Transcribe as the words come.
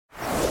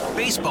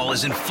Baseball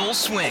is in full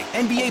swing.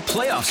 NBA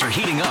playoffs are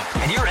heating up,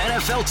 and your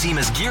NFL team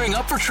is gearing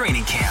up for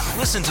training camp.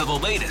 Listen to the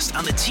latest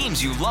on the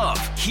teams you love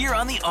here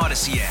on the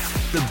Odyssey app.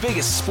 The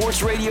biggest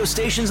sports radio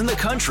stations in the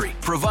country,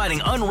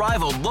 providing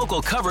unrivaled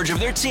local coverage of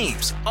their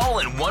teams, all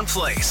in one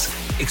place.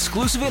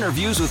 Exclusive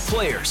interviews with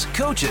players,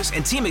 coaches,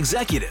 and team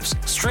executives,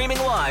 streaming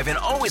live and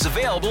always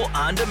available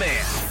on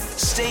demand.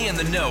 Stay in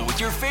the know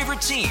with your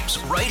favorite teams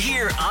right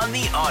here on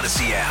the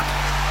Odyssey app.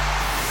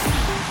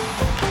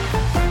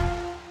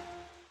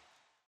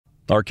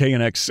 Our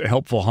KNX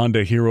Helpful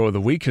Honda Hero of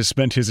the Week has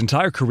spent his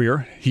entire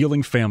career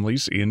healing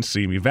families in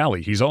Simi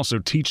Valley. He's also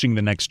teaching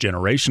the next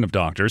generation of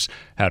doctors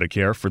how to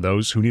care for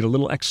those who need a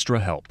little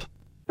extra help.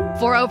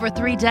 For over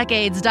 3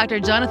 decades, Dr.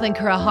 Jonathan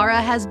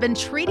Kurohara has been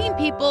treating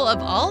people of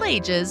all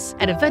ages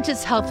at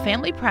Adventist Health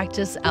Family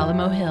Practice,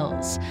 Alamo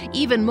Hills.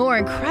 Even more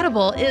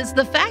incredible is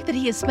the fact that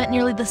he has spent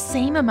nearly the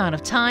same amount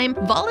of time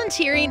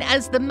volunteering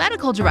as the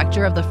medical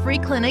director of the free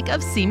clinic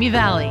of Simi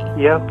Valley.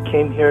 Yep,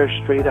 came here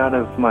straight out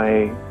of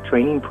my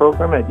training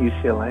program at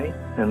UCLA,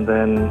 and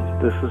then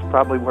this is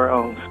probably where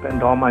I'll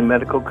spend all my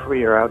medical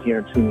career out here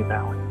in Simi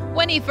Valley.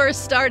 When he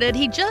first started,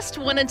 he just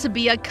wanted to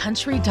be a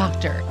country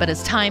doctor. But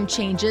as time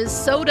changes,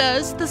 so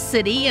does the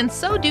city, and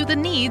so do the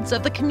needs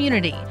of the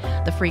community.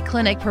 The free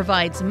clinic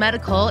provides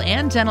medical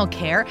and dental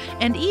care,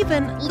 and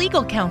even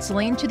legal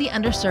counseling to the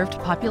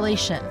underserved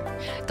population.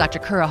 Dr.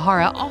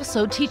 Kurohara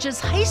also teaches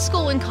high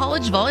school and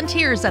college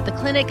volunteers at the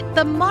clinic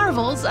the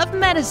marvels of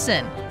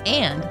medicine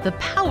and the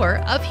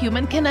power of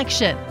human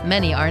connection.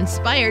 Many are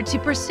inspired to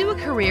pursue a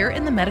career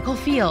in the medical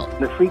field.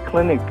 The free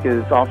clinic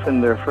is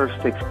often their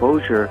first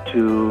exposure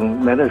to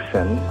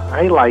medicine.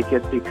 I like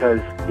it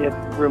because it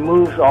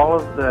removes all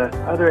of the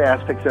other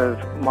aspects of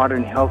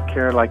modern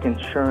healthcare like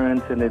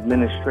insurance and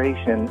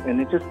administration,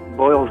 and it just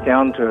boils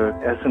down to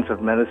essence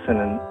of medicine,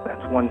 and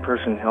that's one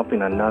person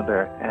helping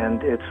another,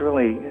 and it's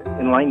really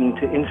enlightening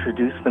to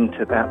introduce them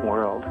to that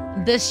world.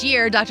 This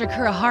year, Dr.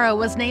 Kurohara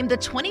was named the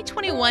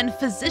 2021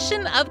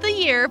 Physician of the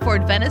Year for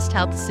Adventist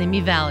Health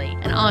Simi Valley,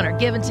 an honor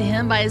given to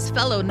him by his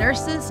fellow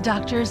nurses,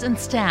 doctors, and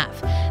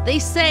staff. They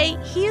say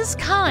he is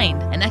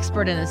kind, an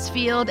expert in his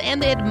field,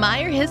 and they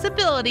admire his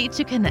ability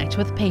to connect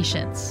with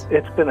patients.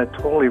 It's been a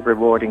totally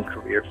rewarding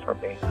career for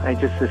me. I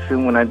just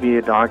assumed when I'd be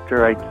a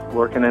doctor, I'd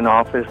work in an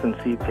office and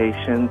see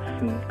patients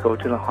and go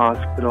to the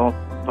hospital.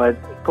 But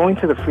going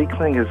to the free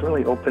clinic has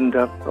really opened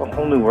up a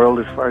whole new world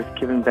as far as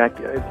giving back.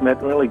 I've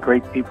met really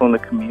great people in the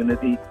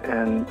community,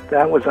 and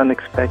that was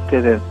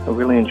unexpected and a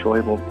really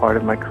enjoyable part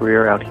of my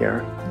career out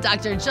here.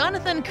 Dr.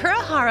 Jonathan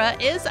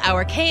Kurohara is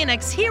our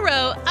KNX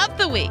Hero of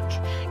the Week.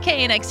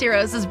 KNX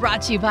Heroes is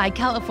brought to you by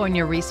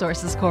California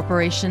Resources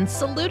Corporation,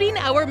 saluting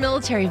our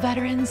military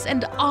veterans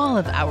and all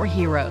of our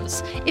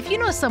heroes. If you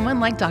know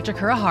someone like Dr.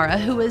 Kurohara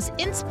who is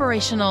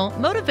inspirational,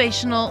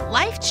 motivational,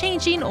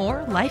 life-changing,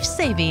 or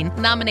life-saving,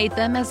 nominate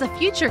them as a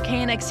future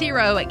KNX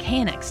Hero at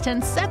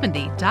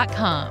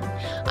knx1070.com.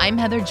 I'm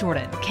Heather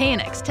Jordan,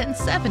 KNX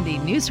 1070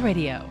 News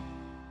Radio.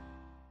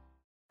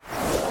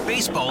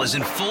 Baseball is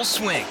in full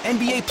swing.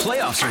 NBA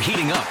playoffs are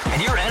heating up,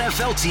 and your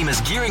NFL team is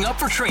gearing up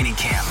for training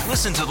camp.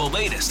 Listen to the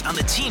latest on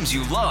the teams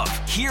you love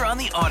here on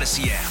the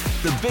Odyssey app.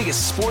 The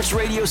biggest sports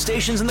radio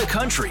stations in the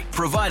country,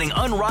 providing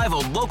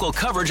unrivaled local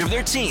coverage of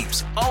their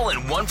teams, all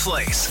in one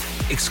place.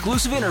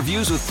 Exclusive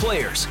interviews with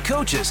players,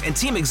 coaches, and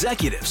team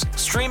executives,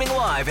 streaming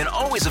live and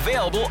always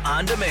available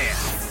on demand.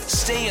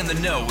 Stay in the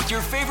know with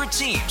your favorite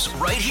teams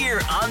right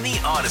here on the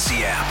Odyssey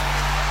app.